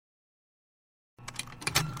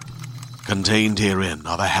Contained herein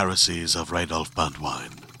are the heresies of Radolf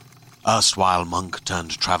Burntwine, erstwhile monk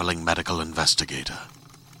turned traveling medical investigator.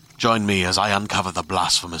 Join me as I uncover the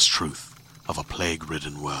blasphemous truth of a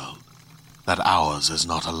plague-ridden world, that ours is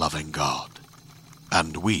not a loving God,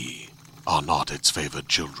 and we are not its favored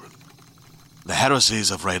children. The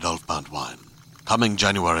heresies of Radolf Burntwine, coming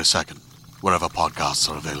January 2nd, wherever podcasts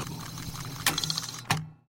are available.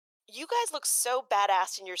 You guys look so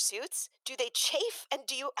badass in your suits. Do they chafe? And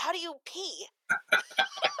how do you pee?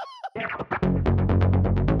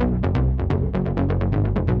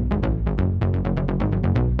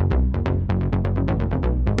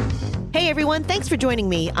 Hey everyone, thanks for joining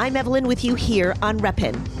me. I'm Evelyn with you here on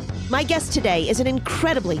Reppin. My guest today is an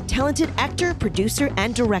incredibly talented actor, producer,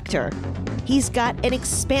 and director. He's got an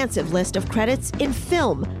expansive list of credits in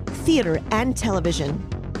film, theater, and television.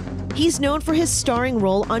 He's known for his starring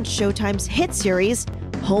role on Showtime's hit series,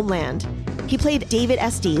 Homeland. He played David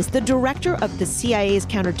Estes, the director of the CIA's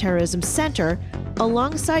Counterterrorism Center,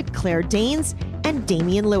 alongside Claire Danes and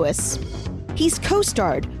Damian Lewis. He's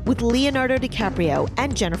co-starred with Leonardo DiCaprio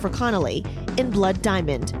and Jennifer Connelly in Blood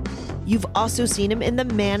Diamond. You've also seen him in The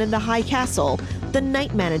Man in the High Castle, The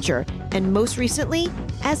Night Manager, and most recently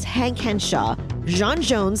as Hank Henshaw, John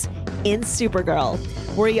Jones in Supergirl,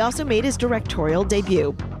 where he also made his directorial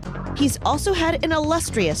debut. He's also had an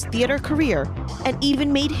illustrious theater career and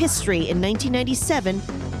even made history in 1997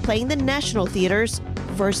 playing the National Theatre's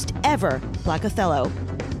first ever Black Othello.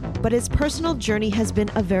 But his personal journey has been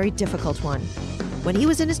a very difficult one. When he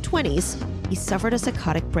was in his 20s, he suffered a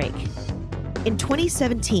psychotic break. In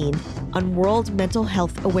 2017, on World Mental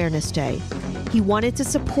Health Awareness Day, he wanted to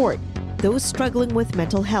support those struggling with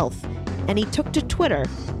mental health, and he took to Twitter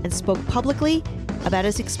and spoke publicly about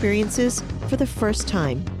his experiences for the first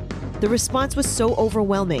time. The response was so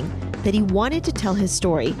overwhelming that he wanted to tell his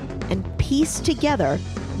story and piece together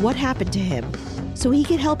what happened to him so he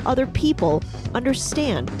could help other people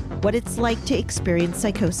understand what it's like to experience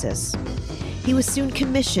psychosis. He was soon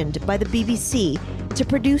commissioned by the BBC to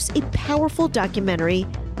produce a powerful documentary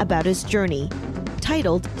about his journey,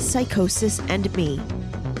 titled Psychosis and Me.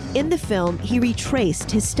 In the film, he retraced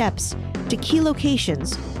his steps to key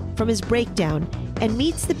locations from his breakdown and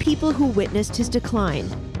meets the people who witnessed his decline.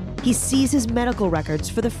 He sees his medical records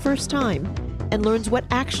for the first time and learns what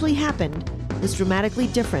actually happened was dramatically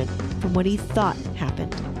different from what he thought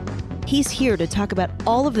happened. He's here to talk about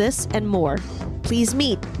all of this and more. Please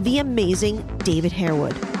meet the amazing David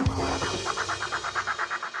Harewood.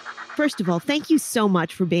 First of all, thank you so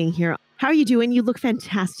much for being here. How are you doing? You look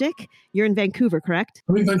fantastic. You're in Vancouver, correct?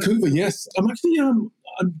 I'm in Vancouver, yes. I'm actually I'm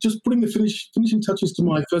just putting the finishing touches to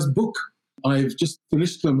my first book. I've just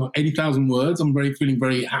finished them, 80,000 words. I'm feeling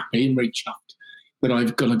very happy and very chuffed that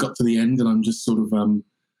I've got to the end, and I'm just sort of,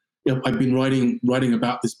 I've been writing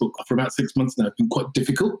about this book for about 6 months now. It's been quite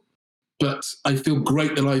difficult, but I feel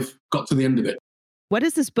great that I've got to the end of it. What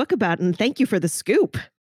is this book about? And thank you for the scoop.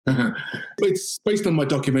 It's based on my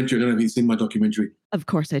documentary. I don't know if you've seen my documentary. Of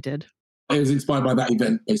course I did. I was inspired by that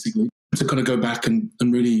event, basically, to kind of go back and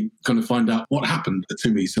really kind of find out what happened to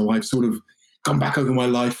me. So I've sort of gone back over my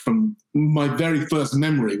life from my very first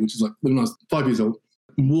memory, which is like when I was 5 years old,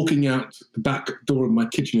 walking out the back door of my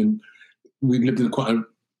kitchen. And we lived in quite a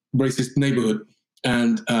racist neighborhood.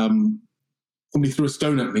 And somebody threw a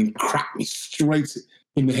stone at me and cracked me straight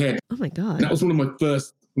in the head. Oh, my God. And that was one of my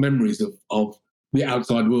first memories of the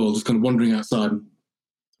outside world, just kind of wandering outside,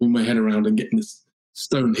 with my head around and getting this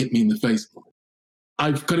stone hit me in the face.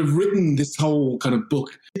 I've kind of written this whole kind of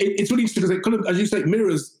book. It's really interesting because it kind of, as you say,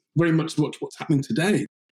 mirrors very much what's happening today.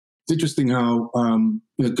 It's interesting how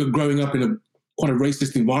growing up in a quite a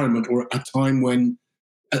racist environment, or a time when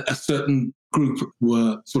a certain group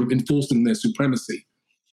were sort of enforcing their supremacy,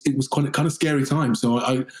 it was kind of scary time. So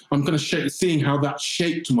I'm kind of seeing how that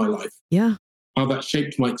shaped my life. Yeah, how that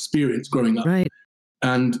shaped my experience growing up. Right.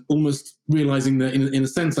 And almost realizing that in a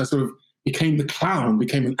sense, I sort of became the clown,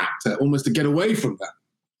 became an actor, almost to get away from that.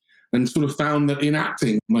 And sort of found that in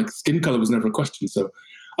acting, my skin color was never a question. So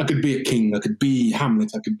I could be a king, I could be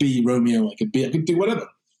Hamlet, I could be Romeo, I could do whatever.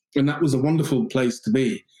 And that was a wonderful place to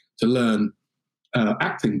be, to learn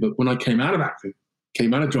acting. But when I came out of acting,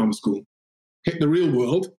 came out of drama school, hit the real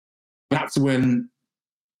world, that's when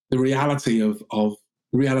the realities of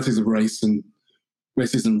race and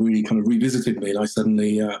racism really kind of revisited me. And I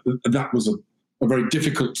suddenly, that was a very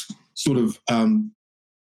difficult sort of,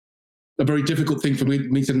 a very difficult thing for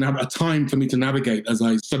me to a time for me to navigate, as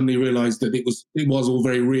I suddenly realized that it was all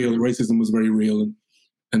very real. Racism was very real,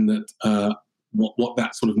 and that what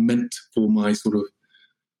that sort of meant for my sort of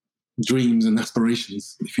dreams and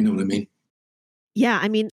aspirations, if you know what I mean. Yeah, I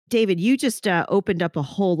mean, David, you just opened up a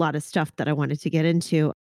whole lot of stuff that I wanted to get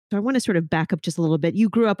into. So I want to sort of back up just a little bit. You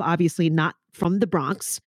grew up obviously not from the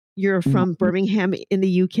Bronx. You're from Mhm. Birmingham in the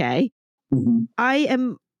UK. Mhm. I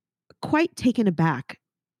am quite taken aback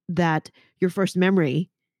that your first memory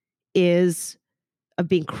is of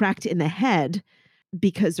being cracked in the head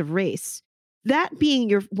because of race. That being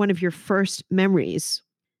your one of your first memories,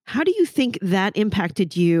 how do you think that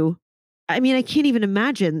impacted you? I mean, I can't even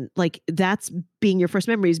imagine like that's being your first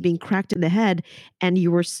memories being cracked in the head and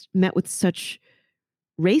you were met with such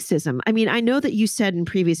racism. I mean, I know that you said in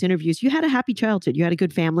previous interviews you had a happy childhood, you had a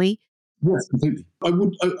good family. Yes, completely. I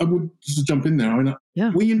would just jump in there. I mean,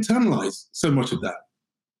 Yeah. we internalize so much of that.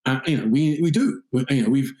 We do.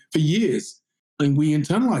 We've for years, and we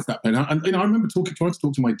internalize that pain. And I remember trying to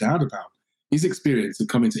talk to my dad about his experience of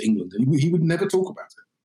coming to England, and he would never talk about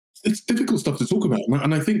it. It's difficult stuff to talk about,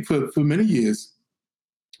 and I think for many years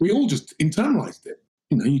we all just internalized it.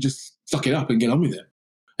 You just suck it up and get on with it.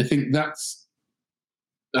 I think that's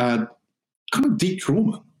kind of deep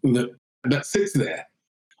trauma that sits there.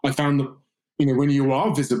 I found that when you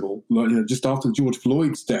are visible, like, just after George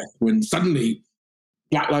Floyd's death, when suddenly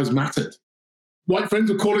Black Lives Mattered, white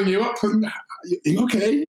friends were calling you up and,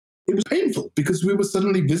 okay? It was painful because we were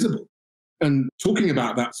suddenly visible. And talking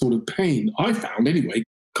about that sort of pain, I found anyway,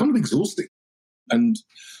 kind of exhausting. And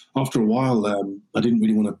after a while, I didn't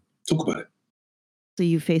really want to talk about it. So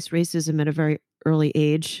you faced racism at a very early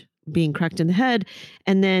age, being cracked in the head.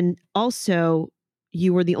 And then also,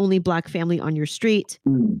 you were the only Black family on your street.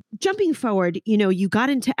 Mm. Jumping forward, you got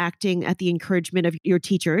into acting at the encouragement of your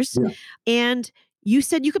teachers. Yeah. And you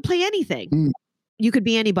said you could play anything. Mm. You could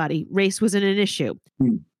be anybody. Race wasn't an issue.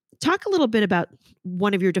 Mm. Talk a little bit about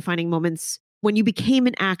one of your defining moments when you became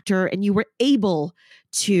an actor and you were able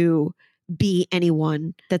to be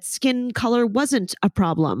anyone, that skin color wasn't a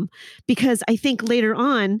problem. Because I think later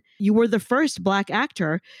on, you were the first Black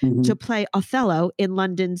actor Mhm. to play Othello in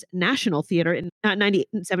London's National Theatre in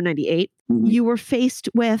 97, 98. Mhm. You were faced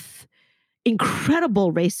with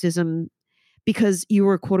incredible racism because you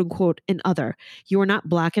were quote unquote an other. You were not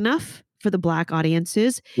Black enough for the Black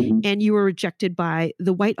audiences, Mhm. and you were rejected by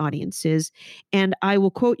the white audiences. And I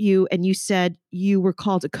will quote you, and you said you were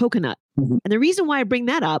called a coconut. Mhm. And the reason why I bring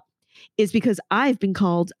that up is because I've been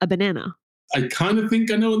called a banana. I kind of think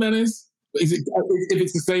I know what that is. Is it if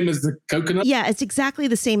it's the same as the coconut? Yeah, it's exactly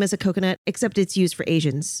the same as a coconut, except it's used for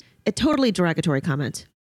Asians. A totally derogatory comment.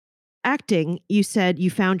 Acting, you said you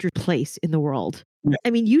found your place in the world. Yeah. I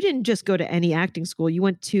mean, you didn't just go to any acting school. You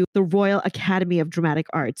went to the Royal Academy of Dramatic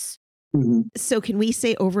Arts. Mhm. So can we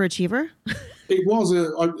say overachiever? It was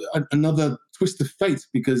another twist of fate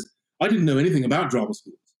because I didn't know anything about drama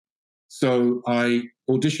schools. So I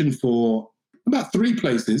auditioned for about 3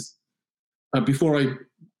 places before I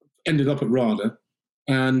ended up at RADA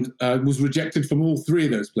and was rejected from all 3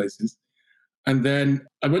 of those places. And then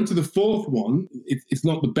I went to the 4th one. It's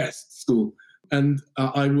not the best school. And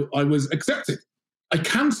I was accepted. I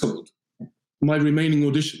cancelled my remaining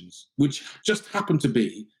auditions, which just happened to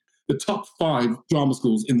be the top 5 drama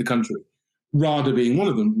schools in the country. RADA being one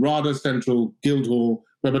of them. RADA, Central, Guildhall,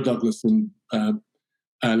 Webber Douglas, and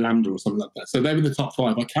Lambda or something like that. So they were the top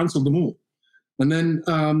 5. I cancelled them all. And then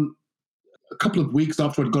a couple of weeks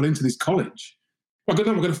after I'd got into this college, I got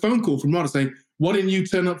a phone call from RADA saying, "Why didn't you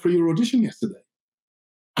turn up for your audition yesterday?"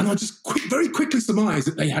 And I just very quickly surmised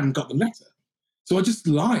that they hadn't got the letter. So I just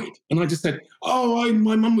lied. And I just said,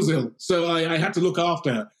 my mum was ill, so I had to look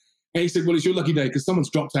after her. And he said, "Well, it's your lucky day because someone's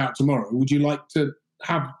dropped out tomorrow. Would you like to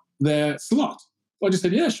have their slot?" So I just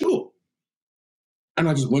said, "Yeah, sure." And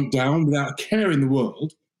I just went down without a care in the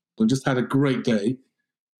world and just had a great day.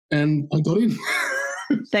 And I got in.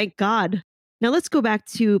 Thank God. Now let's go back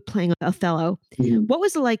to playing Othello. Mhm. What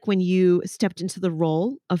was it like when you stepped into the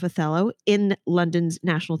role of Othello in London's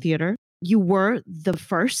National Theatre? You were the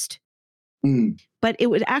first, Mm. but it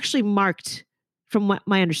was actually marked, from what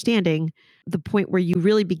my understanding, the point where you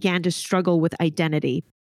really began to struggle with identity.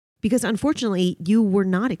 Because unfortunately, you were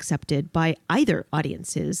not accepted by either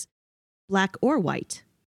audiences, Black or white.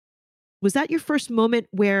 Was that your first moment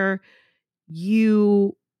where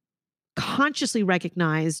you consciously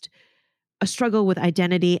recognized a struggle with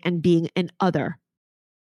identity and being an other?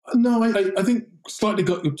 No, I think slightly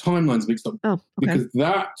got your timelines mixed up Oh, okay. because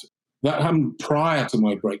that happened prior to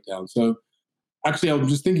my breakdown. So actually, I'm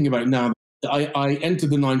just thinking about it now. I entered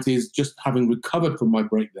the 90s just having recovered from my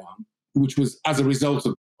breakdown, which was as a result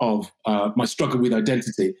of my struggle with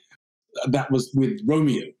identity. That was with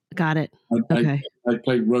Romeo. Got it. I Okay.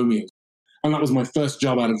 played Romeo. And that was my first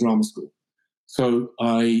job out of drama school. So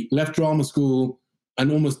I left drama school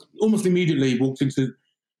and almost immediately walked into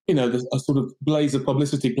a sort of blaze of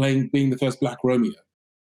publicity being the first Black Romeo.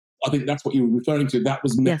 I think that's what you were referring to. That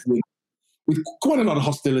was met with quite a lot of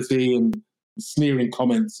hostility and sneering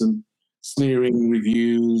comments and sneering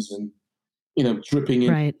reviews and, dripping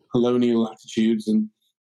in colonial attitudes. And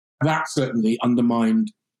that certainly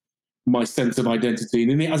undermined my sense of identity.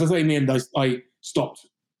 And as I say, in the end, I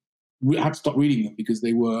had to stop reading them because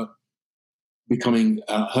they were becoming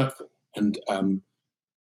hurtful and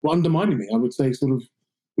undermining me. I would say sort of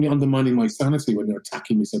really undermining my sanity when they're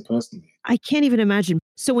attacking me so personally. I can't even imagine.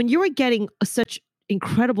 So when you were getting such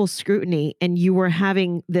incredible scrutiny and you were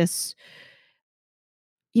having this,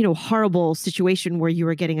 horrible situation where you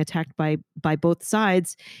were getting attacked by both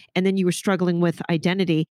sides, and then you were struggling with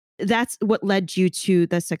identity, that's what led you to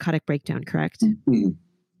the psychotic breakdown, correct? Mm-hmm.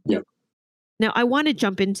 Yeah. Now, I want to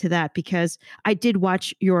jump into that because I did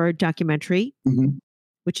watch your documentary,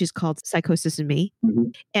 which is called Psychosis in Me.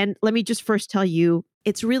 And let me just first tell you,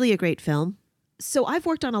 it's really a great film. So I've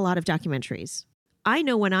worked on a lot of documentaries. I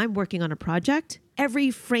know when I'm working on a project, every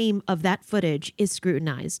frame of that footage is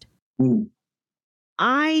scrutinized.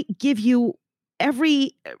 I give you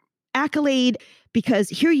every accolade because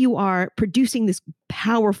here you are producing this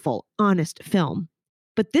powerful, honest film.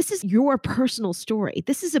 But this is your personal story.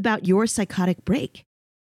 This is about your psychotic break.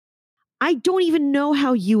 I don't even know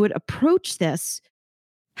how you would approach this.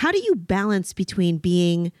 How do you balance between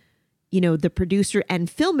being, the producer and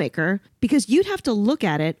filmmaker? Because you'd have to look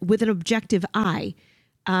at it with an objective eye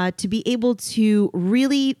to be able to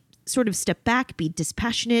really sort of step back, be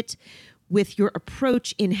dispassionate with your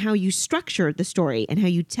approach in how you structure the story and how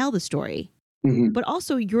you tell the story. But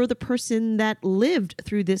also you're the person that lived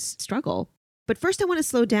through this struggle. But first I want to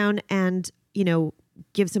slow down and,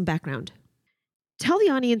 give some background. Tell the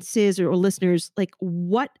audiences or listeners,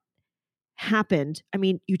 what happened. I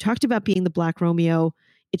mean, you talked about being the Black Romeo.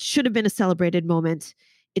 It should have been a celebrated moment.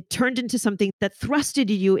 It turned into something that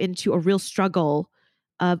thrusted you into a real struggle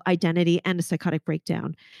of identity and a psychotic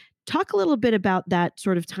breakdown. Talk a little bit about that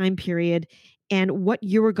sort of time period and what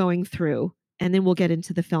you were going through, and then we'll get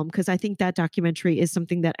into the film, because I think that documentary is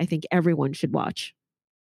something that I think everyone should watch.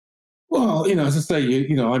 Well, as I say,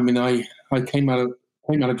 I came out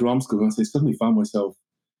of drama school and I suddenly found myself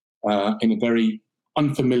in a very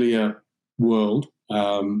unfamiliar world.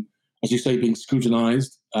 As you say, being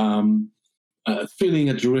scrutinized, feeling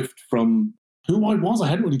adrift from who I was. I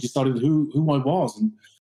hadn't really decided who I was. And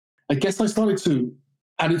I guess I started to,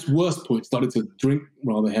 at its worst point, started to drink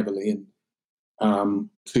rather heavily and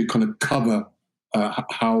to kind of cover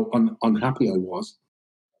how unhappy I was.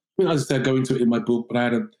 As I said, I go into it in my book, but I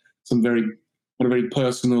had a very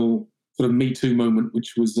personal sort of Me Too moment,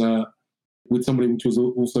 which was with somebody which was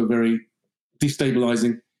also very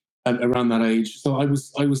destabilizing around that age. So I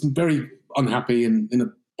was very unhappy and in a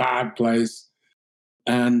bad place.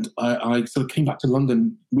 And I sort of came back to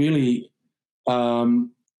London really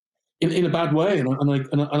in a bad way.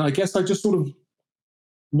 And I guess I just sort of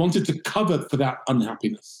wanted to cover for that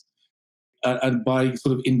unhappiness and by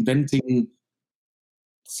sort of inventing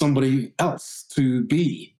somebody else to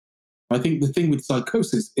be. I think the thing with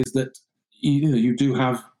psychosis is that you do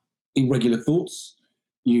have irregular thoughts,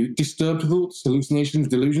 disturbed thoughts, hallucinations,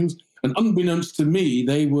 delusions, and unbeknownst to me,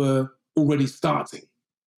 they were already starting,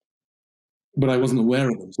 but I wasn't aware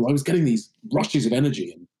of them. So I was getting these rushes of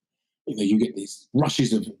energy, and you get these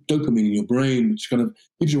rushes of dopamine in your brain, which kind of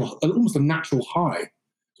gives you almost a natural high.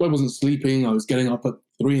 So I wasn't sleeping. I was getting up at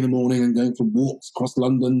 3 a.m. and going for walks across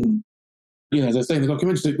London. And as I say in the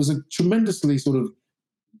documentary, it was a tremendously sort of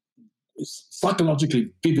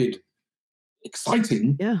psychologically vivid,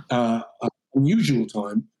 exciting, unusual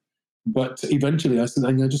time. But eventually I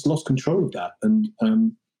just lost control of that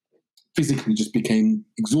and physically just became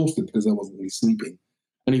exhausted because I wasn't really sleeping.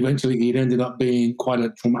 And eventually it ended up being quite a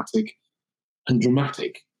traumatic and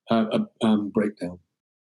dramatic breakdown.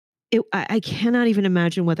 I cannot even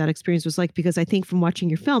imagine what that experience was like, because I think from watching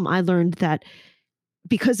your film, I learned that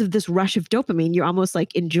because of this rush of dopamine, you're almost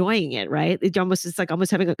like enjoying it, right? It's like almost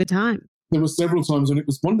having a good time. There were several times when it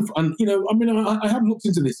was wonderful. And, I have looked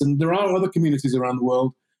into this, and there are other communities around the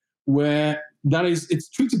world where it's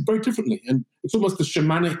treated very differently. And it's almost a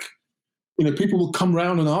shamanic, people will come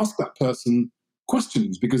around and ask that person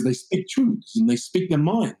questions because they speak truths and they speak their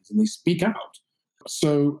minds and they speak out.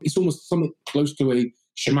 So it's almost something close to a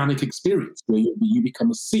shamanic experience where you become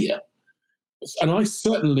a seer. And there was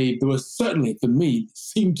certainly, for me,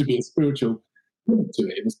 seemed to be a spiritual element to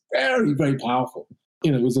it. It was very, very powerful.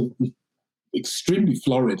 It was extremely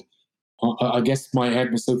florid. I guess my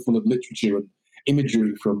head was so full of literature and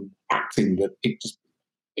imagery from acting that it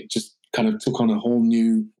just kind of took on a whole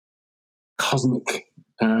new cosmic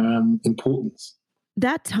importance.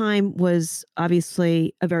 That time was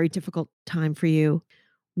obviously a very difficult time for you.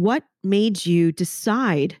 What made you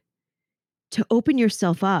decide to open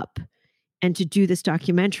yourself up and to do this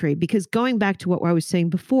documentary? Because going back to what I was saying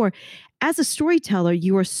before, as a storyteller,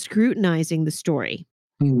 you are scrutinizing the story.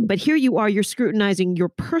 But here you are, you're scrutinizing your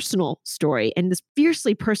personal story and this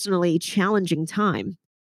fiercely personally challenging time.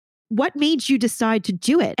 What made you decide to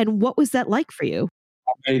do it? And what was that like for you?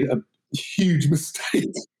 I made a huge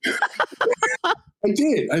mistake. I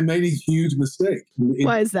did. I made a huge mistake.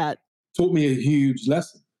 Why is that? Taught me a huge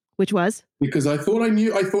lesson. Which was? Because I thought I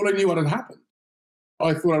knew what had happened.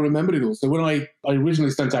 I thought I remembered it all. So when I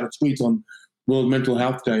originally sent out a tweet on World Mental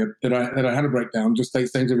Health Day that I had a breakdown, just saying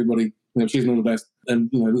to everybody, she's all the best,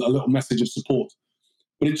 and a little message of support.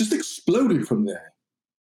 But it just exploded from there.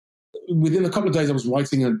 Within a couple of days, I was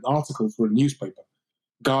writing an article for a newspaper,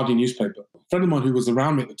 Guardian newspaper. A friend of mine who was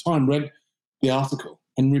around me at the time read the article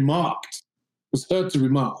and was heard to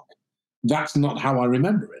remark, "That's not how I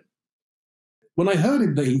remember it." When I heard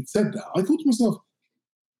him that he said that, I thought to myself,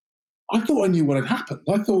 I thought I knew what had happened.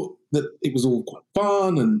 I thought that it was all quite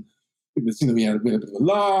fun, and it was, we had a bit of a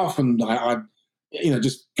laugh, and I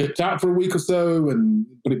just flipped out for a week or so,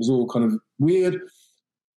 but it was all kind of weird.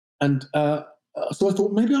 And so I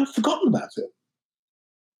thought maybe I'd forgotten about it.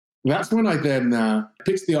 That's when I then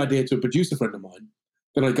pitched the idea to a producer friend of mine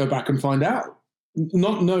that I'd go back and find out,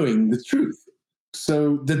 not knowing the truth.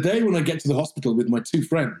 So the day when I get to the hospital with my two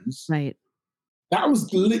friends, right, that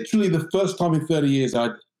was literally the first time in 30 years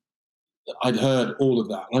I'd heard all of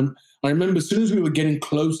that. And I remember as soon as we were getting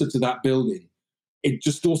closer to that building, it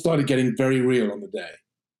just all started getting very real on the day.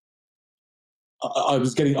 I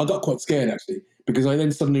got quite scared actually, because I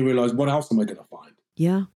then suddenly realized, what else am I going to find?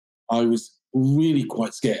 Yeah. I was really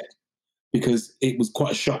quite scared because it was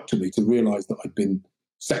quite a shock to me to realize that I'd been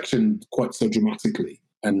sectioned quite so dramatically.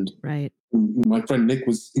 And right. My friend Nick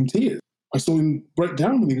was in tears. I saw him break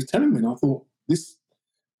down when he was telling me, and I thought, this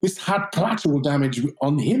had collateral damage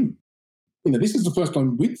on him. This is the first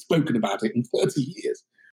time we'd spoken about it in 30 years.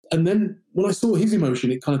 And then when I saw his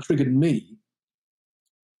emotion, it kind of triggered me.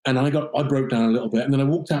 And I broke down a little bit. And then I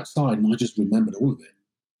walked outside and I just remembered all of it.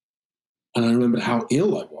 And I remembered how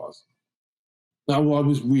ill I was. Now, I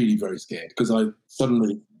was really very scared because I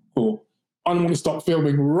suddenly thought, I want to stop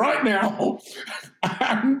filming right now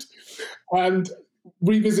and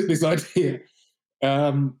revisit this idea.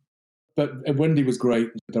 But Wendy was great.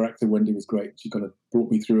 The director, Wendy, was great. She kind of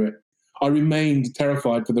brought me through it. I remained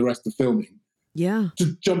terrified for the rest of filming. Yeah.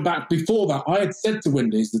 To jump back before that, I had said to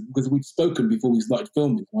Wendy, because we'd spoken before we started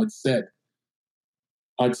filming, I'd said,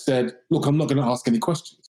 look, I'm not going to ask any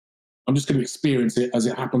questions. I'm just going to experience it as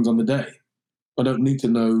it happens on the day. I don't need to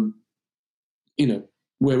know,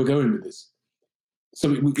 where we're going with this.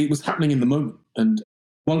 So it was happening in the moment. And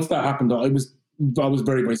once that happened, I was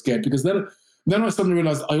very, very scared, because then I suddenly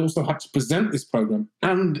realized I also had to present this program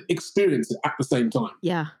and experience it at the same time.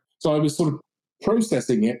 Yeah. So I was sort of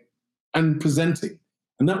processing it and presenting.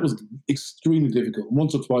 And that was extremely difficult.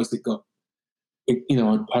 Once or twice I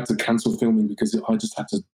had to cancel filming because I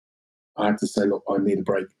had to say, look, I need a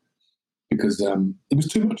break, because it was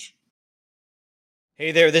too much.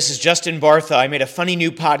 Hey there, this is Justin Bartha. I made a funny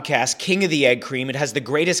new podcast, King of the Egg Cream. It has the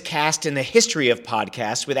greatest cast in the history of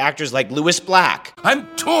podcasts, with actors like Louis Black. I'm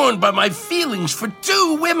torn by my feelings for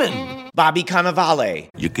two women. Bobby Cannavale.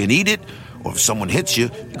 You can eat it, or if someone hits you,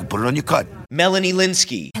 you can put it on your cut. Melanie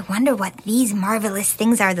Linsky. I wonder what these marvelous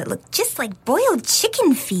things are that look just like boiled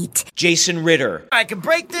chicken feet. Jason Ritter. I can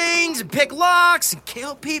break things and pick locks and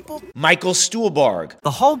kill people. Michael Stuhlbarg.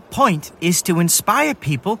 The whole point is to inspire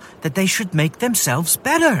people that they should make themselves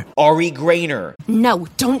better. Ari Grainer. No,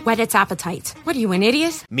 don't whet its appetite. What are you, an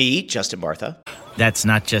idiot? Me, Justin Bartha. That's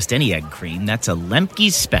not just any egg cream, that's a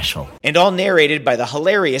Lemke's special. And all narrated by the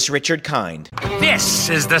hilarious Richard Kind. This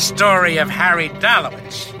is the story of Harry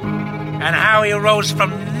Dalowitz and how he rose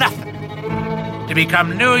from nothing to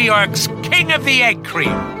become New York's King of the Egg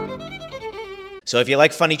Cream. So if you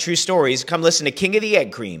like funny true stories, come listen to King of the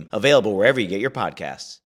Egg Cream, available wherever you get your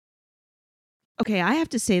podcasts. Okay, I have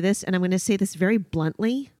to say this, and I'm going to say this very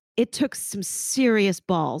bluntly. It took some serious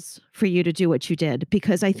balls for you to do what you did,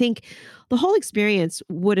 because I think the whole experience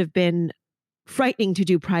would have been frightening to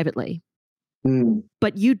do privately.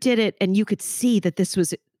 But you did it, and you could see that this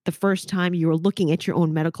was the first time you were looking at your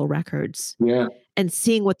own medical records and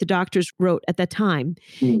seeing what the doctors wrote at that time.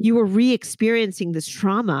 You were re-experiencing this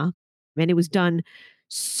trauma, and it was done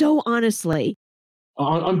so honestly.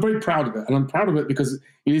 I'm very proud of it, and I'm proud of it because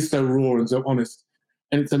it is so raw and so honest,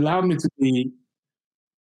 and it's allowed me to be...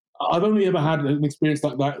 I've only ever had an experience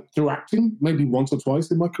like that through acting, maybe once or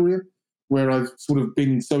twice in my career, where I've sort of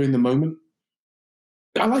been so in the moment.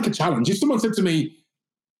 I like a challenge. If someone said to me,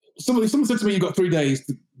 you've got 3 days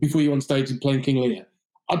before you're on stage and playing King Lear,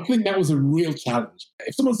 I'd think that was a real challenge.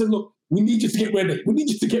 If someone said, look, we need you to get ready. We need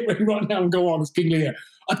you to get ready right now and go on as King Lear,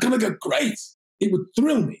 I'd kind of go, great. It would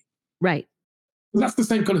thrill me. Right. And that's the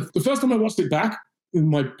same kind of, the first time I watched it back,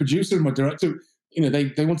 my producer and my director,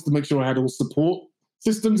 they wanted to make sure I had all support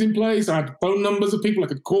systems in place. I had phone numbers of people I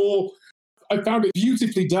could call. I found it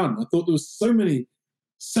beautifully done. I thought there was so many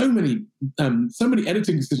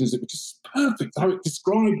editing decisions that were just perfect. How it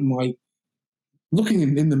described my looking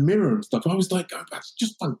in the mirror and stuff. I was like, oh, that's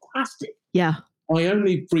just fantastic. Yeah. I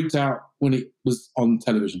only freaked out when it was on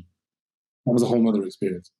television. That was a whole other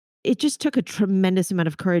experience. It just took a tremendous amount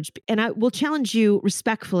of courage. And I will challenge you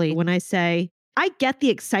respectfully when I say, I get the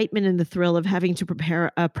excitement and the thrill of having to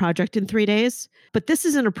prepare a project in 3 days, but this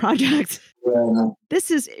isn't a project. Yeah. This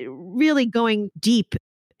is really going deep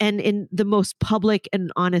and in the most public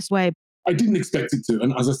and honest way. I didn't expect it to.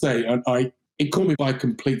 And as I say, it caught me by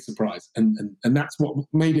complete surprise. And that's what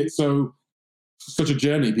made it such a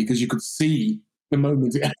journey, because you could see the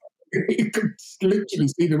moment. You could literally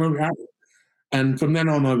see the moment happen. And from then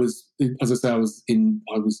on, it was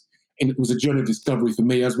a journey of discovery for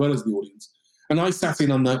me as well as the audience. And I sat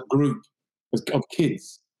in on that group of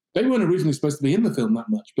kids. They weren't originally supposed to be in the film that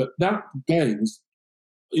much, but that day was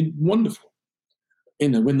wonderful.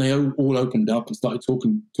 When they all opened up and started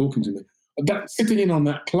talking to me. Sitting in on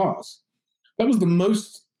that class, that was the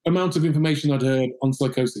most amount of information I'd heard on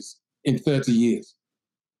psychosis in 30 years.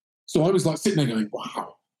 So I was like sitting there going,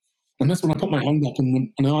 wow. And that's when I put my hand up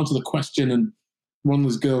and I answered the question, and one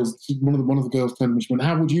of the girls turned to me, she went,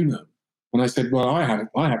 how would you know? And I said, well, I had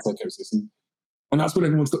psychosis. And that's when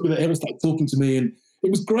everyone started talking to me, and it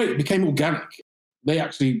was great. It became organic. They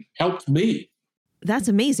actually helped me. That's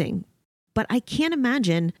amazing. But I can't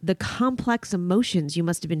imagine the complex emotions you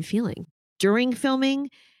must have been feeling during filming,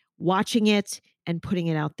 watching it, and putting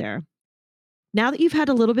it out there. Now that you've had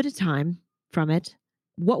a little bit of time from it,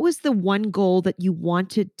 what was the one goal that you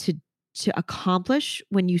wanted to accomplish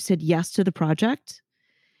when you said yes to the project?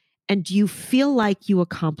 And do you feel like you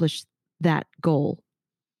accomplished that goal?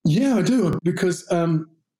 Yeah, I do, because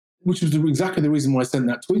which was exactly the reason why I sent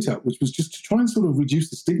that tweet out, which was just to try and sort of reduce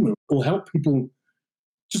the stigma or help people,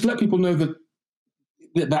 just let people know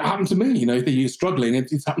that happened to me. If you're struggling,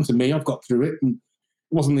 it's happened to me. I've got through it, and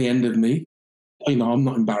it wasn't the end of me. I'm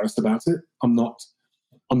not embarrassed about it. I'm not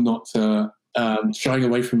shying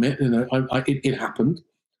away from it. It happened.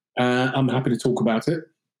 I'm happy to talk about it,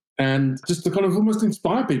 and just to kind of almost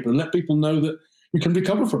inspire people and let people know that you can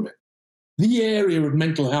recover from it. The area of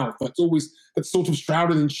mental health that's sort of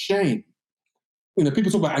shrouded in shame. People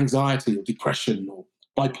talk about anxiety or depression or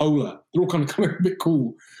bipolar. They're all kind of a bit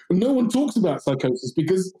cool, but no one talks about psychosis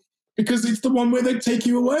because it's the one where they take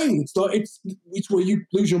you away. It's like it's where you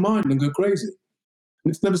lose your mind and go crazy,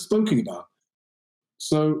 and it's never spoken about.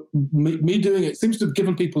 So me doing it seems to have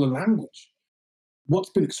given people a language. What's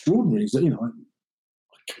been extraordinary is that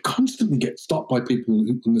I constantly get stopped by people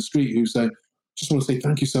in the street who say, just want to say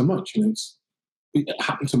thank you so much. It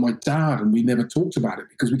happened to my dad, and we never talked about it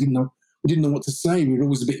because we didn't know what to say. We were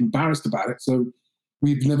always a bit embarrassed about it, so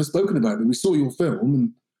we've never spoken about it. We saw your film,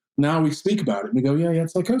 and now we speak about it. And we go, yeah,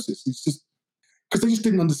 psychosis. It's just because they just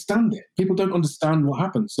didn't understand it. People don't understand what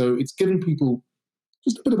happened, so it's given people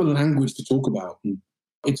just a bit of a language to talk about, and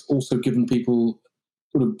it's also given people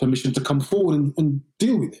sort of permission to come forward and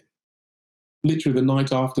deal with it. Literally, the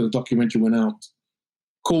night after the documentary went out,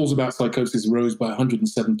 calls about psychosis rose by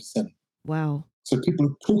 107%. Wow. So people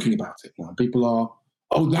are talking about it now. People are,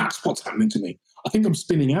 oh, that's what's happening to me. I think I'm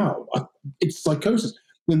spinning out. It's psychosis.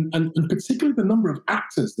 And particularly the number of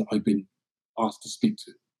actors that I've been asked to speak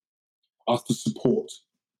to, asked to support,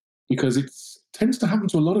 because it tends to happen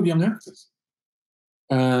to a lot of young actors.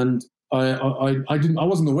 And I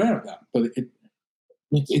wasn't aware of that, but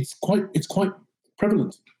it's quite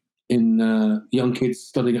prevalent in young kids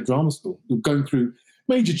studying at drama school, who are going through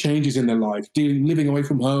major changes in their life, living away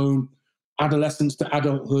from home, adolescence to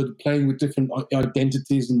adulthood, playing with different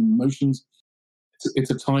identities and emotions. It's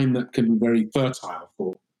a time that can be very fertile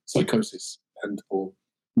for psychosis and for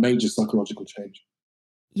major psychological change.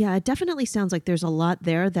 Yeah, it definitely sounds like there's a lot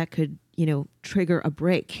there that could, trigger a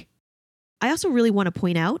break. I also really want to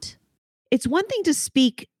point out, it's one thing to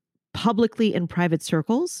speak publicly in private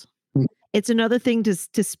circles. It's another thing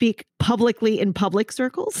to speak publicly in public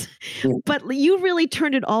circles. But you really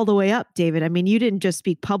turned it all the way up, David. I mean, you didn't just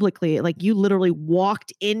speak publicly, like you literally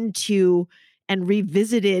walked into and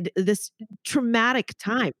revisited this traumatic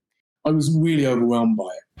time. I was really overwhelmed by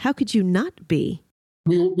it. How could you not be?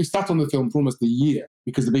 We sat on the film for almost a year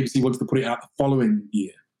because the BBC wanted to put it out the following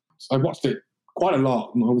year. So I watched it quite a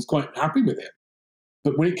lot, and I was quite happy with it.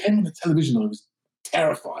 But when it came on the television, I was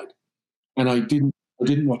terrified, and I didn't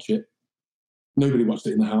watch it. Nobody watched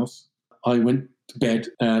it in the house. I went to bed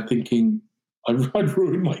thinking I'd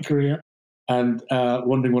ruined my career, and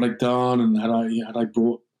wondering what I'd done, and had I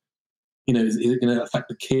brought, is it going to affect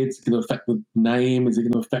the kids? Is it going to affect the name? Is it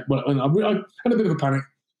going to affect? Well, and I had a bit of a panic,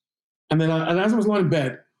 and then as I was lying in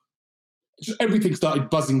bed, just everything started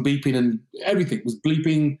buzzing, beeping, and everything was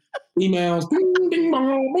bleeping, emails, ding, ding,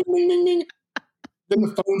 bong, ding, ding, ding, ding. Then the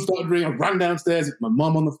phone started ringing. I ran downstairs. My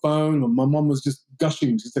mum on the phone. And my mum was just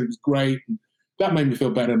gushing. She said it was great. And that made me feel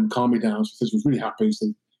better and calm me down. She said she was really happy. She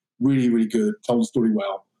said, really, really good. Told the story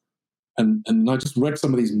well. And I just read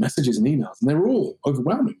some of these messages and emails, and they were all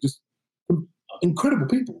overwhelming. Just incredible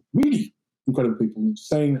people, really incredible people,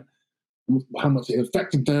 saying how much it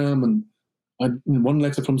affected them. And one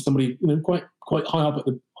letter from somebody, quite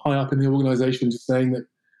high up in the organisation, just saying that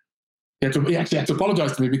he actually had to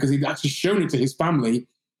apologise to me because he'd actually shown it to his family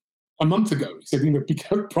a month ago. He said,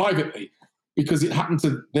 privately, because it happened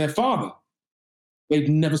to their father. They'd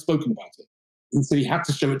never spoken about it. And so he had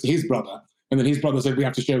to show it to his brother. And then his brother said, we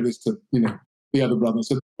have to show this to, the other brother.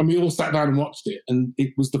 So, and we all sat down and watched it. And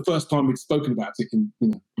it was the first time we'd spoken about it in,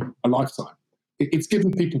 a lifetime. It's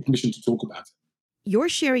given people permission to talk about it. Your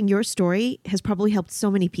sharing your story has probably helped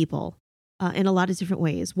so many people in a lot of different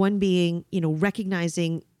ways. One being,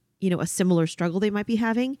 recognizing, a similar struggle they might be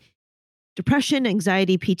having. Depression,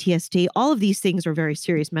 anxiety, PTSD, all of these things are very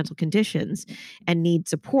serious mental conditions and need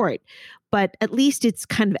support. But at least it's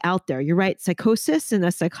kind of out there. You're right. Psychosis and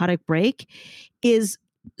a psychotic break is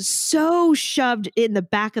so shoved in the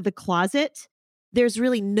back of the closet. There's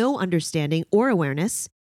really no understanding or awareness.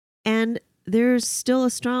 And there's still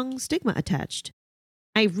a strong stigma attached.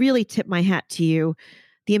 I really tip my hat to you,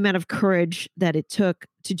 the amount of courage that it took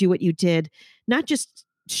to do what you did, not just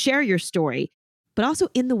share your story, but also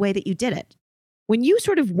in the way that you did it. When you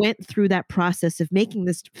sort of went through that process of making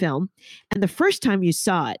this film, and the first time you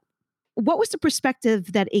saw it, what was the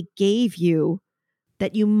perspective that it gave you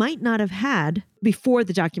that you might not have had before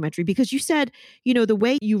the documentary? Because you said, the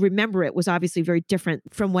way you remember it was obviously very different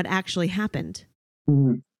from what actually happened.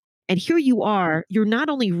 Mm-hmm. And here you are, you're not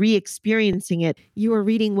only re-experiencing it, you are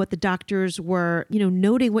reading what the doctors were,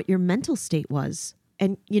 noting what your mental state was.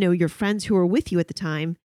 And, your friends who were with you at the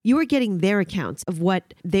time, you were getting their accounts of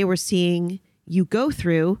what they were seeing you go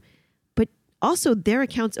through, but also their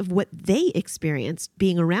accounts of what they experienced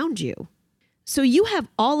being around you. So you have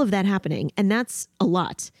all of that happening, and that's a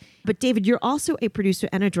lot. But David, you're also a producer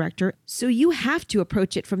and a director, so you have to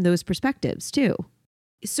approach it from those perspectives too.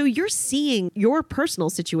 So you're seeing your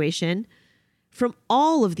personal situation from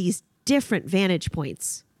all of these different vantage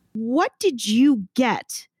points. What did you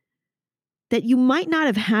get that you might not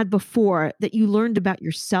have had before that you learned about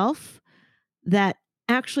yourself that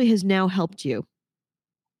actually has now helped you?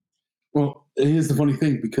 Well, here's the funny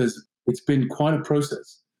thing, because it's been quite a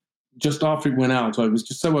process. Just after it went out, I was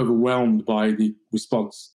just so overwhelmed by the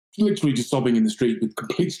response, literally just sobbing in the street with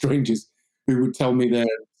complete strangers who would tell me their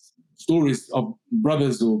stories of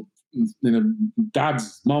brothers or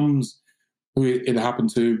dads, mums who it happened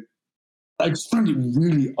to. I just found it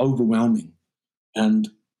really overwhelming and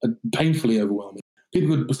painfully overwhelming.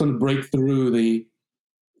 People would sort of break through the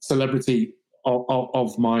celebrity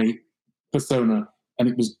of my persona,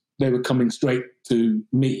 and they were coming straight to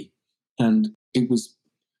me, and it was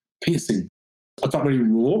piercing. I felt very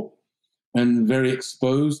raw and very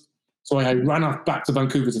exposed. So I ran off back to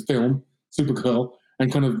Vancouver to film Supergirl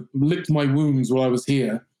and kind of licked my wounds while I was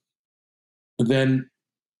here. But then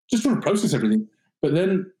just trying to process everything. But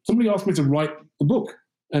then somebody asked me to write a book,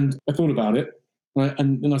 and I thought about it.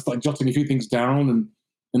 And then I started jotting a few things down,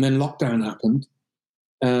 and then lockdown happened.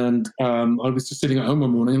 And I was just sitting at home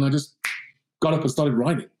one morning, and I just got up and started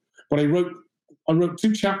writing. But I wrote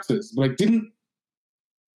 2 chapters, but I didn't.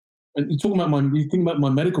 And you think about my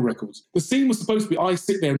medical records. The scene was supposed to be I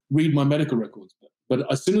sit there and read my medical records.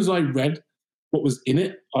 But as soon as I read what was in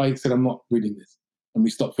it, I said, I'm not reading this. And we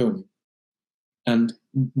stopped filming. And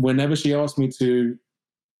whenever she asked me to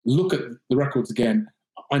look at the records again,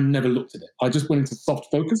 I never looked at it. I just went into soft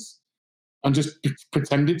focus and just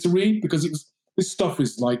pretended to read, because this stuff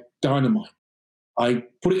is like dynamite. I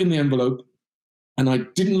put it in the envelope and I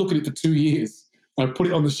didn't look at it for 2 years. I put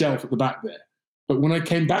it on the shelf at the back there. But when I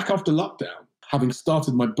came back after lockdown, having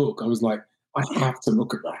started my book, I was like, I have to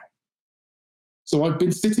look at that. So I've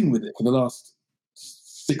been sitting with it for the last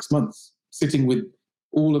 6 months, sitting with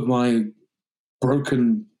all of my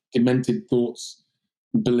broken, demented thoughts,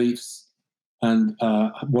 beliefs, and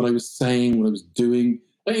what I was saying, what I was doing.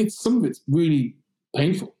 Some of it's really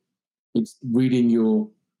painful. It's reading your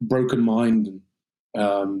broken mind and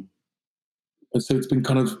And so it's been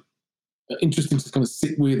kind of interesting to kind of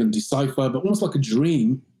sit with and decipher, but almost like a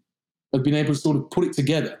dream. I've been able to sort of put it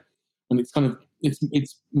together, and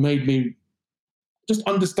it's made me just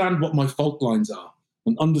understand what my fault lines are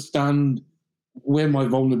and understand where my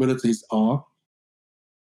vulnerabilities are.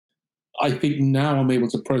 I think now I'm able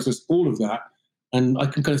to process all of that, and I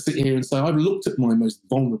can kind of sit here and say, I've looked at my most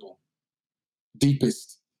vulnerable,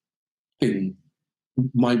 deepest thing,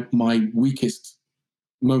 my weakest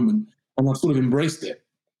moment, and I've sort of embraced it.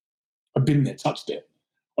 I've been there, touched it.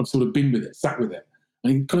 I've sort of been with it, sat with it.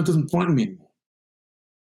 And it kind of doesn't frighten me anymore.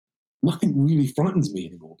 Nothing really frightens me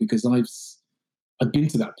anymore because I've been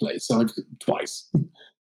to that place twice.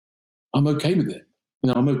 I'm okay with it.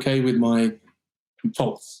 I'm okay with my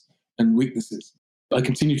faults and weaknesses. I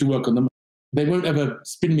continue to work on them. They won't ever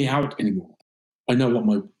spin me out anymore. I know what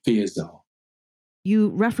my fears are. You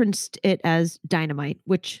referenced it as dynamite,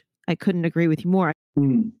 which I couldn't agree with you more.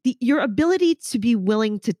 Your ability to be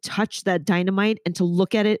willing to touch that dynamite and to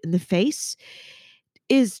look at it in the face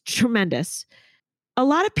is tremendous. A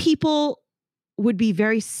lot of people would be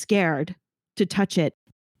very scared to touch it,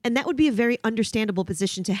 and that would be a very understandable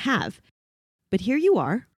position to have. But here you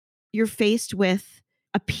are, you're faced with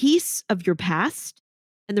a piece of your past,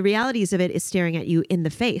 and the realities of it is staring at you in the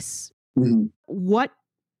face. Mm-hmm. What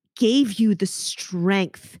gave you the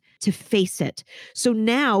strength to face it? So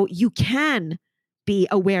now you can be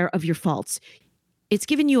aware of your faults. It's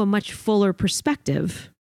given you a much fuller perspective.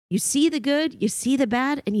 You see the good, you see the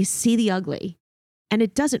bad, and you see the ugly. And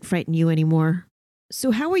it doesn't frighten you anymore.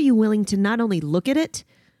 So how are you willing to not only look at it,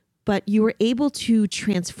 but you were able to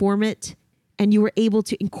transform it and you were able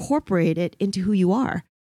to incorporate it into who you are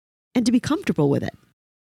and to be comfortable with it?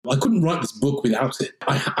 I couldn't write this book without it.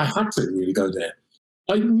 I had to really go there.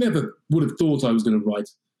 I never would have thought I was going to write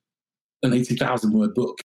an 80,000 word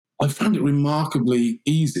book. I found it remarkably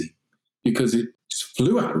easy because it just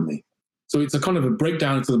flew out of me. So it's a kind of a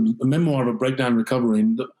breakdown, it's a memoir of a breakdown recovery.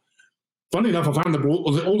 And funny enough, I found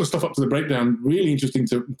all the stuff up to the breakdown really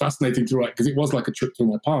fascinating to write because it was like a trip through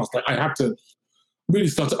my past. I had to really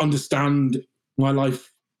start to understand my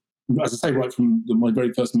life, as I say, right from my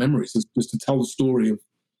very first memories, just to tell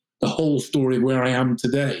the whole story of where I am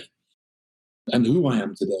today and who I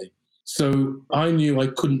am today. So I knew I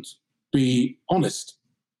couldn't be honest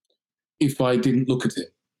if I didn't look at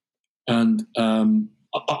it. And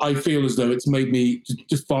I feel as though it's made me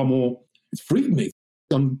just far more, it's freed me.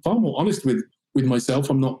 I'm far more honest with myself.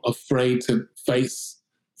 I'm not afraid to face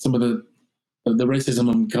some of the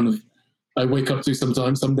racism I wake up to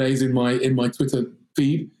sometimes, some days in my Twitter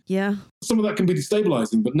feed. Yeah. Some of that can be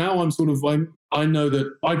destabilizing, but now I know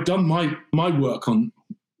that I've done my work on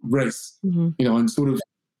race. Mm-hmm.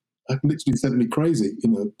 I've literally sent me crazy,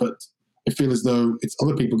 but I feel as though it's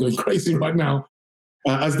other people going crazy right now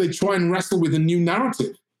as they try and wrestle with a new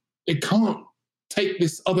narrative. It can't take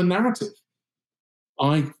this other narrative.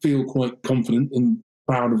 I feel quite confident and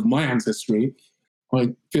proud of my ancestry.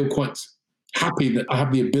 I feel quite happy that I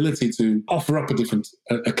have the ability to offer up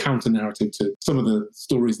a counter narrative to some of the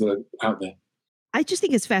stories that are out there. I just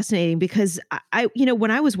think it's fascinating because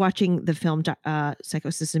when I was watching the film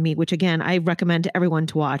Psychosis and Me, which again, I recommend to everyone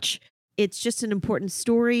to watch, it's just an important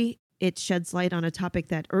story. It sheds light on a topic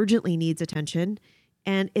that urgently needs attention,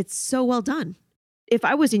 and it's so well done. If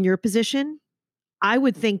I was in your position, I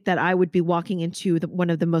would think that I would be walking into one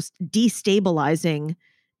of the most destabilizing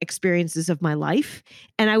experiences of my life,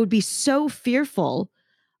 and I would be so fearful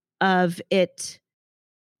of it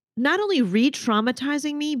not only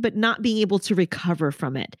re-traumatizing me, but not being able to recover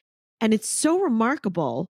from it. And it's so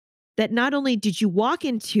remarkable that not only did you walk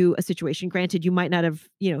into a situation, granted you might not have,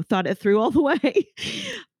 thought it through all the way,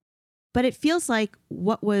 but it feels like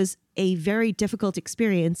what was a very difficult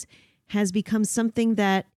experience has become something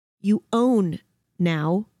that you own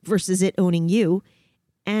now versus it owning you,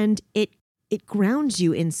 and it grounds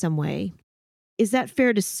you in some way. Is that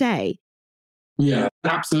fair to say? Yeah,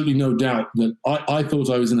 absolutely no doubt that I thought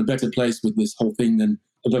I was in a better place with this whole thing than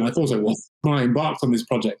I thought I was when I embarked on this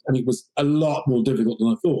project, and it was a lot more difficult than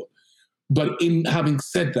I thought. But in having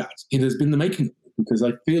said that, it has been the making of it, because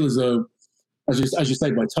I feel as though, as you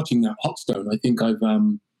say, by touching that hot stone, I think I've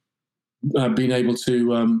been able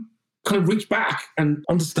to kind of reach back and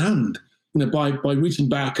understand. By reaching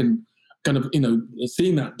back and kind of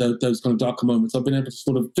seeing those kind of darker moments, I've been able to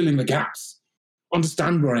sort of fill in the gaps,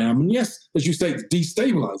 understand where I am. And yes, as you say, it's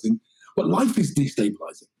destabilizing, but life is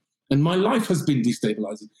destabilizing, and my life has been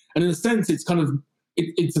destabilizing. And in a sense, it's kind of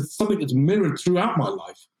it's something that's mirrored throughout my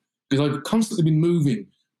life, because I've constantly been moving,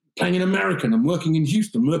 playing in America, and I'm working in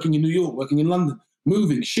Houston, working in New York, working in London,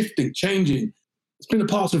 moving, shifting, changing. It's been a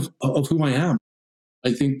part of who I am.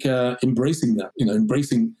 I think embracing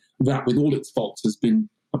that with all its faults has been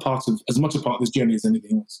as much a part of this journey as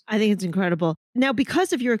anything else. I think it's incredible. Now,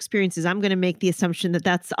 because of your experiences, I'm going to make the assumption that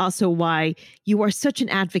that's also why you are such an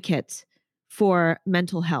advocate for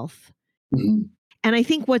mental health. Mm-hmm. And I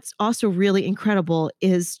think what's also really incredible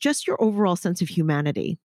is just your overall sense of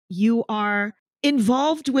humanity. You are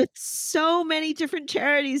involved with so many different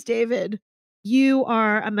charities, David. You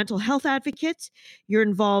are a mental health advocate. You're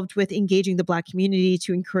involved with engaging the Black community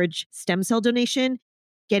to encourage stem cell donation,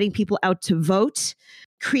 getting people out to vote,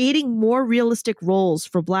 creating more realistic roles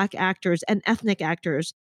for Black actors and ethnic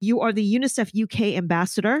actors. You are the UNICEF UK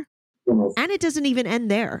ambassador. And it doesn't even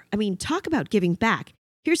end there. I mean, talk about giving back.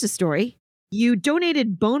 Here's a story. You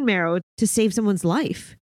donated bone marrow to save someone's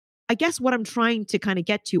life. I guess what I'm trying to kind of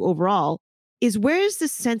get to overall is, where does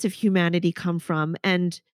this sense of humanity come from?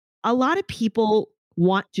 And a lot of people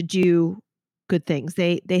want to do good things.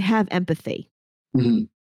 They have empathy. Mm-hmm.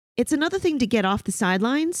 It's another thing to get off the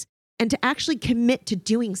sidelines and to actually commit to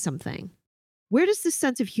doing something. Where does this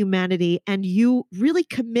sense of humanity and you really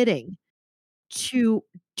committing to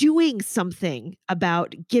doing something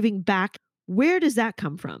about giving back, where does that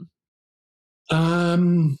come from?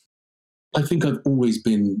 I think I've always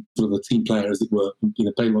been sort of a team player, as it were,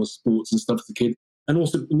 playing a lot of sports and stuff as a kid. And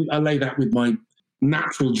also I lay that with my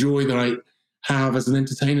natural joy that I have as an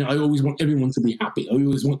entertainer. I always want everyone to be happy. I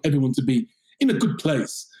always want everyone to be in a good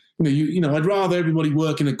place. I'd rather everybody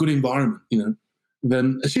work in a good environment,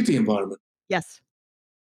 than a shitty environment. Yes.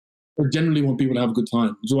 I generally want people to have a good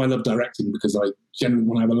time. So I love directing, because I generally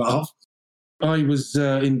want to have a laugh. I was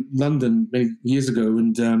in London many years ago,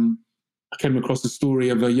 and I came across the story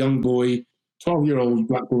of a young boy, 12-year-old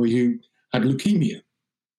Black boy who had leukemia.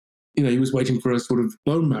 He was waiting for a sort of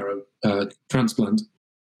bone marrow transplant.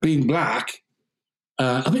 Being Black,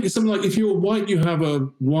 I think it's something like, if you're white, you have a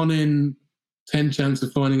 1 in 10 chance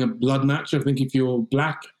of finding a blood match. I think if you're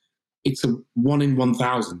Black, it's a 1 in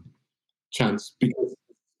 1,000 chance, because there's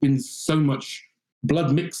been so much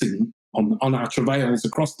blood mixing on our travails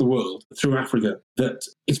across the world through Africa that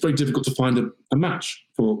it's very difficult to find a match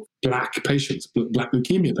for Black patients, Black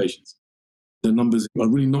leukemia patients. The numbers are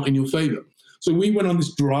really not in your favour. So we went on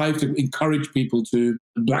this drive to encourage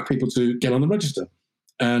Black people to get on the register.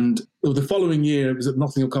 And the following year, it was at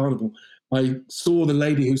Notting Hill Carnival, I saw the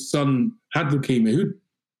lady whose son had leukemia, who'd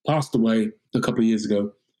passed away a couple of years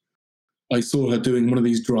ago. I saw her doing one of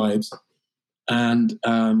these drives, and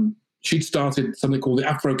she'd started something called the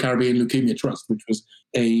Afro-Caribbean Leukemia Trust, which was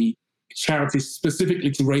a charity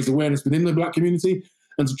specifically to raise awareness within the Black community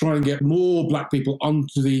and to try and get more Black people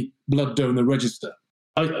onto the blood donor register.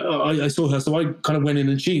 I saw her, so I kind of went in,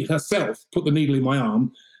 and she herself put the needle in my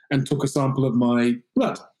arm and took a sample of my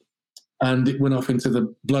blood. And it went off into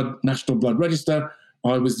the National Blood Register.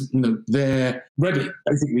 I was there ready,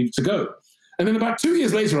 basically, to go. And then about 2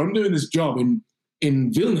 years later, I'm doing this job in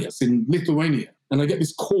Vilnius, in Lithuania, and I get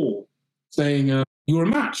this call saying, you're a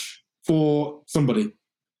match for somebody.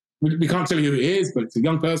 We can't tell you who it is, but it's a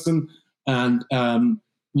young person, and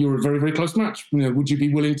you're a very, very close match. Would you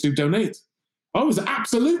be willing to donate? I was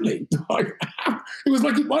absolutely. It was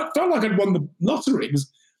like, it felt like I'd won the lottery.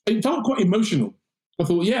 It felt quite emotional. I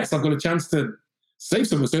thought, yes, I've got a chance to save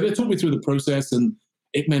someone. So they took me through the process, and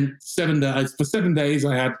it meant 7 days. For 7 days,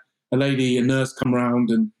 I had a nurse come around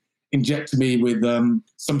and inject me with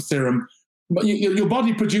some serum. But your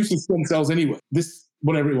body produces stem cells anyway. This,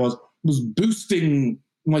 whatever it was boosting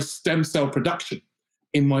my stem cell production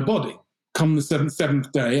in my body. Come the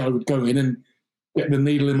seventh day, I would go in and get the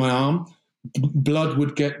needle in my arm. Blood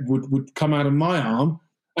would come out of my arm,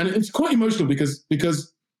 and it's quite emotional because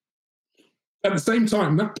at the same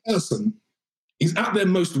time, that person is at their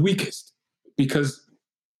most weakest, because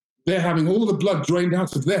they're having all the blood drained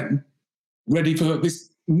out of them, ready for this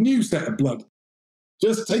new set of blood.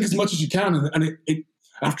 Just take as much as you can. And it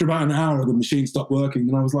after about an hour, the machine stopped working,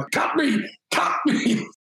 and I was like, cut me!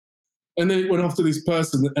 And then it went off to this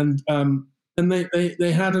person, and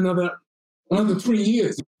they had another 3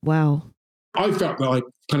 years. Wow. I felt that I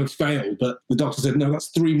kind of failed, but the doctor said, no, that's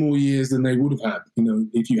 3 more years than they would have had,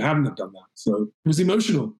 if you hadn't have done that. So it was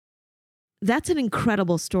emotional. That's an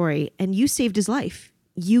incredible story. And you saved his life.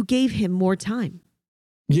 You gave him more time.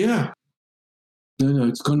 Yeah. No,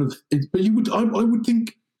 it's kind of, but I would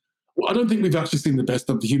think, I don't think we've actually seen the best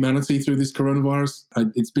of the humanity through this coronavirus.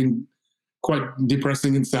 It's been quite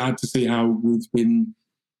depressing and sad to see how we've been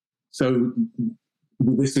so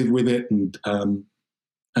divisive with it,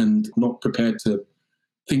 and not prepared to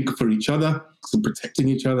think for each other and protecting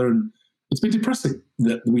each other. And it's been depressing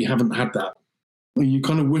that we haven't had that. You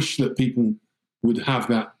kind of wish that people would have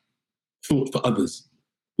that thought for others,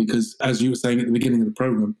 Because as you were saying at the beginning of the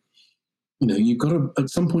program, you've got to, at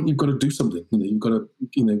some point, you've got to do something. You've got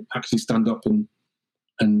to, actually stand up and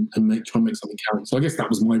try and make something count. So I guess that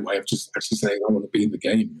was my way of just actually saying, I want to be in the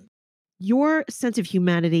game. Your sense of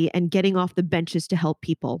humanity and getting off the benches to help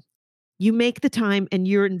people. You make the time and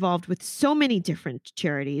you're involved with so many different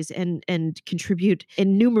charities and contribute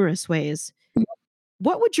in numerous ways.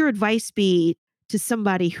 What would your advice be to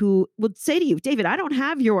somebody who would say to you, David, I don't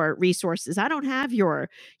have your resources. I don't have your,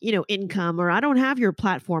 income, or I don't have your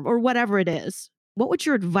platform, or whatever it is. What would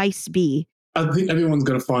your advice be? I think everyone's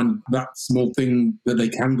got to find that small thing that they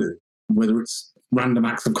can do, whether it's random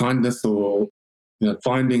acts of kindness or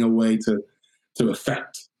finding a way to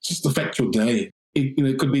affect your day.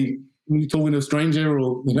 It could be talking to a stranger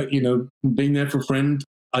or being there for a friend.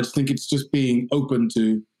 I just think it's just being open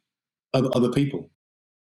to other people.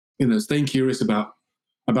 Staying curious about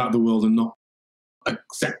the world and not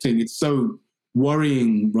accepting. It's so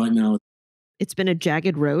worrying right now. It's been a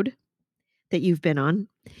jagged road that you've been on.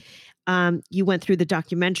 You went through the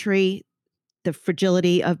documentary, the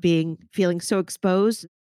fragility of feeling so exposed,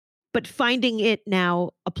 but finding it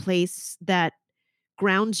now a place that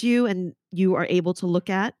grounds you and you are able to look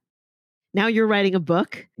at. Now you're writing a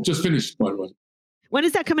book. Just finished, by the way. When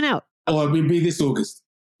is that coming out? Oh, it will be this August.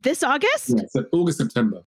 This August? Yeah, so August,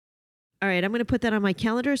 September. All right, I'm going to put that on my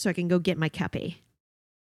calendar so I can go get my copy.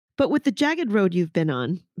 But with the jagged road you've been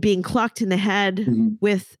on, being clocked in the head,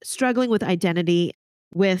 with struggling with identity,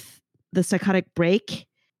 with the psychotic break,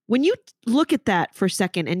 when you look at that for a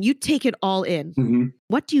second and you take it all in,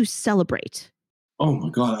 what do you celebrate? Oh my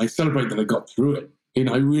God, I celebrate that I got through it.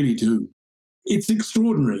 I really do. It's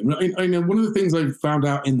extraordinary. I know one of the things I found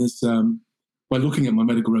out in this, by looking at my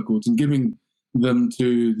medical records and giving them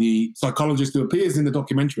to the psychologist who appears in the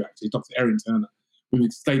documentary, actually, Dr. Erin Turner. We've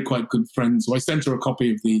stayed quite good friends. So I sent her a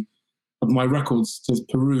copy of my records to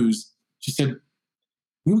peruse. She said,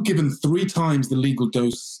 you were given 3 times the legal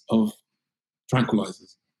dose of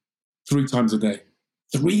tranquilizers, 3 times a day.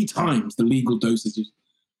 3 times the legal dosages.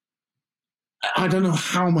 I don't know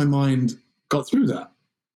how my mind got through that.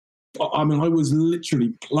 I mean, I was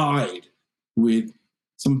literally plied with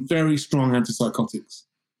some very strong antipsychotics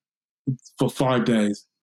for 5 days.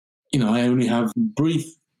 I only have brief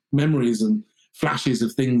memories and flashes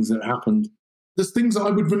of things that happened. There's things that I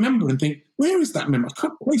would remember and think, where is that memory? I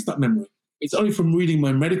can't place that memory. It's only from reading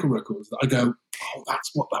my medical records that I go, oh,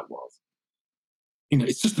 that's what that was.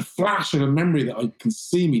 It's just a flash of a memory that I can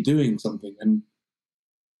see me doing something, and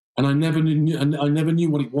I never knew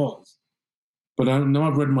what it was. But I know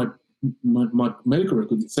I've read my medical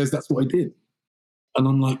records. It says that's what I did, and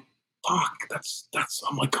I'm like, fuck, that's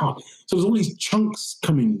oh my God. So there's all these chunks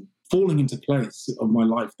falling into place of my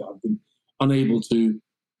life that I've been unable to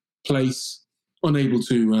place, unable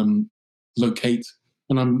to locate,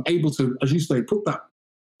 and I'm able to, as you say, put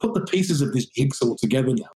the pieces of this jigsaw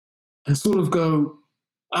together now, and sort of go,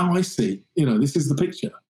 oh, I see. This is the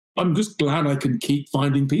picture. I'm just glad I can keep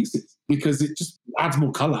finding pieces because it just adds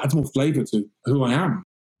more color, adds more flavor to who I am.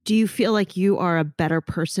 Do you feel like you are a better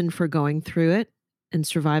person for going through it and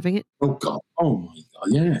surviving it? Oh, God. Oh, my God.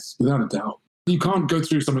 Yes, without a doubt. You can't go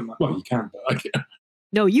through something like, well, you can, but I can't.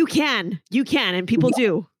 No, you can. You can, and people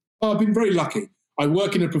do. Oh, I've been very lucky. I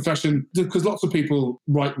work in a profession because lots of people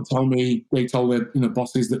write and tell me, they tell their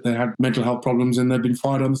bosses that they had mental health problems and they've been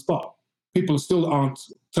fired on the spot. People still aren't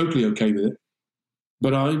totally okay with it.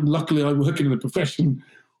 But luckily I work in a profession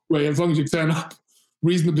where as long as you turn up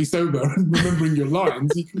reasonably sober and remembering your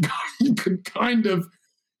lines, you can kind of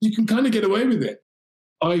get away with it.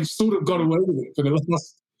 I sort of got away with it for the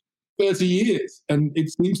last 30 years, and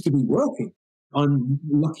it seems to be working. I'm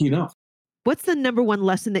lucky enough. What's the number one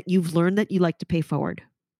lesson that you've learned that you like to pay forward?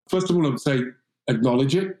 First of all, I would say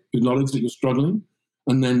acknowledge it, acknowledge that you're struggling,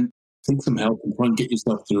 and then take some help and try and get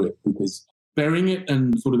yourself through it, because burying it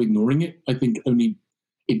and sort of ignoring it, I think only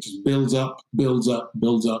it just builds up to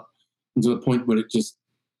the point where it just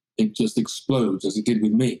explodes, as it did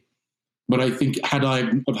with me. But I think had I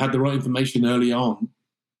had the right information early on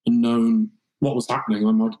and known what was happening,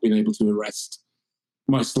 I might have been able to arrest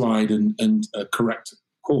my slide and correct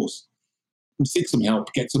course. And seek some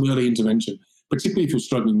help, get some early intervention, particularly if you're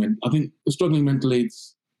struggling. I think struggling mentally,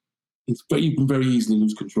 you can very easily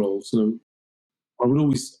lose control. So I would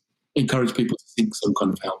always encourage people to seek some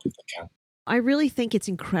kind of help if they can. I really think it's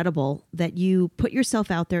incredible that you put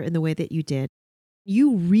yourself out there in the way that you did.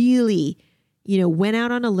 You really, went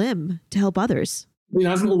out on a limb to help others. It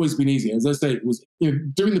hasn't always been easy. As I say, it was,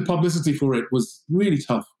 doing the publicity for it was really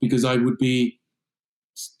tough because I would be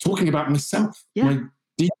talking about myself, my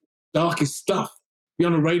deep, darkest stuff. Be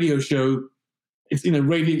on a radio show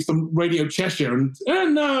it's, some Radio Cheshire, and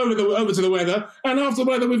now over to the weather. And after the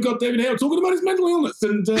weather, we've got David Hale talking about his mental illness.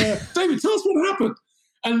 And David, tell us what happened.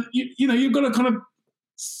 And you've got to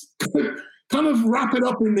kind of wrap it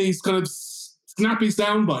up in these kind of snappy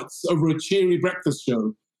sound bites over a cheery breakfast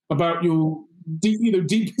show about your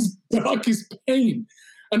deepest, darkest pain.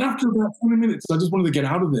 And after about 20 minutes, I just wanted to get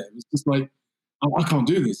out of there. It was just like, I can't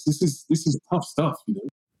do this. This is tough stuff,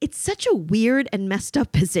 It's such a weird and messed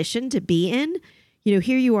up position to be in. Here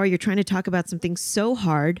you are, you're trying to talk about something so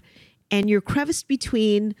hard, and you're creviced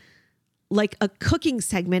between like a cooking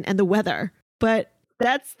segment and the weather. But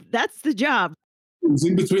that's the job. It's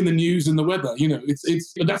in between the news and the weather.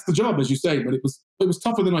 It's that's the job, as you say. But it was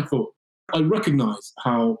tougher than I thought. I recognise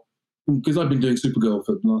how, because I've been doing Supergirl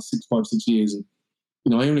for the last 5-6 years,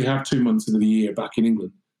 and I only have 2 months of the year back in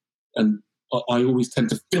England, and I always tend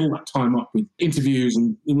to fill that time up with interviews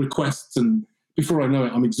and requests, and before I know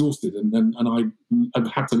it, I'm exhausted, and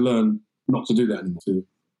I've had to learn not to do that anymore, to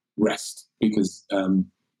rest, because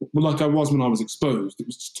like I was when I was exposed, it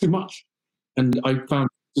was just too much, and I found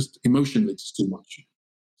just emotionally just too much.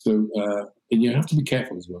 So and you have to be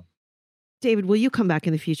careful as well. David, will you come back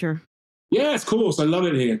in the future? Yes, of course. I love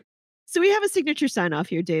it here. So we have a signature sign off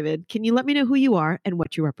here, David. Can you let me know who you are and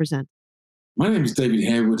what you represent? My name is David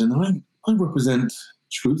Harewood, and I represent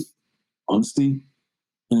truth, honesty,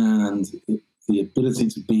 and the ability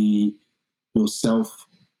to be yourself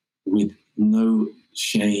with no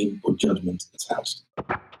shame or judgment attached.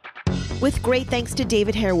 With great thanks to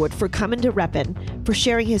David Harewood for coming to Reppin, for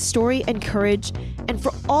sharing his story and courage, and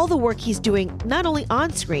for all the work he's doing not only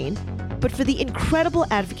on screen, but for the incredible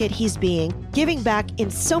advocate he's being, giving back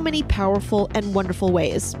in so many powerful and wonderful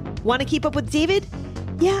ways. Want to keep up with David?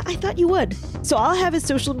 Yeah, I thought you would. So I'll have his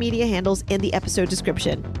social media handles in the episode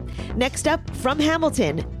description. Next up, from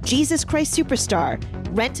Hamilton, Jesus Christ Superstar,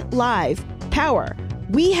 Rent Live, Power,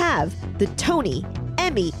 we have the Tony,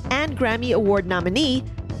 Emmy, and Grammy Award nominee,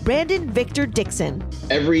 Brandon Victor Dixon.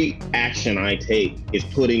 Every action I take is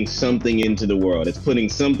putting something into the world. It's putting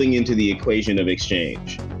something into the equation of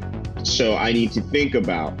exchange. So I need to think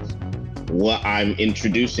about what I'm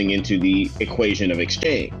introducing into the equation of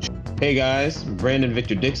exchange. Hey guys, Brandon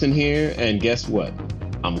Victor Dixon here, and guess what?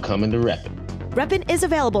 I'm coming to Reppin. Reppin is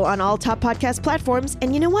available on all top podcast platforms,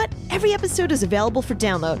 and you know what? Every episode is available for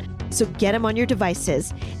download, so get them on your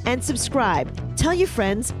devices. And subscribe, tell your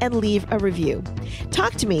friends, and leave a review.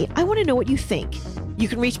 Talk to me. I want to know what you think. You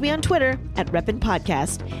can reach me on Twitter at Reppin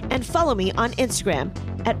Podcast, and follow me on Instagram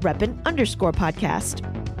at Reppin_podcast.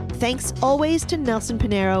 Thanks always to Nelson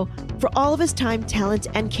Pinero for all of his time, talent,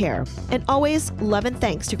 and care. And always love and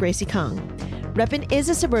thanks to Gracie Kong. Reppin is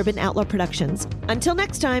a Suburban Outlaw Productions. Until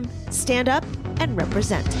next time, stand up and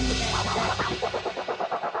represent.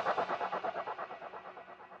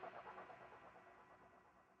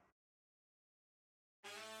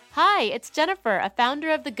 Hi, it's Jennifer, a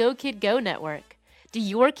founder of the Go Kid Go network. Do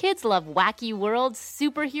your kids love wacky worlds,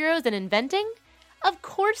 superheroes, and inventing? Of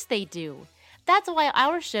course they do. That's why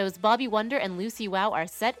our shows Bobby Wonder and Lucy Wow are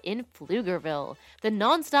set in Pflugerville, the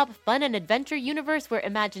non-stop fun and adventure universe where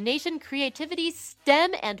imagination, creativity,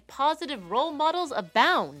 STEM, and positive role models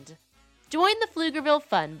abound. Join the Pflugerville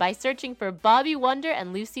fun by searching for Bobby Wonder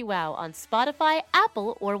and Lucy Wow on Spotify,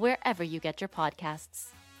 Apple, or wherever you get your podcasts.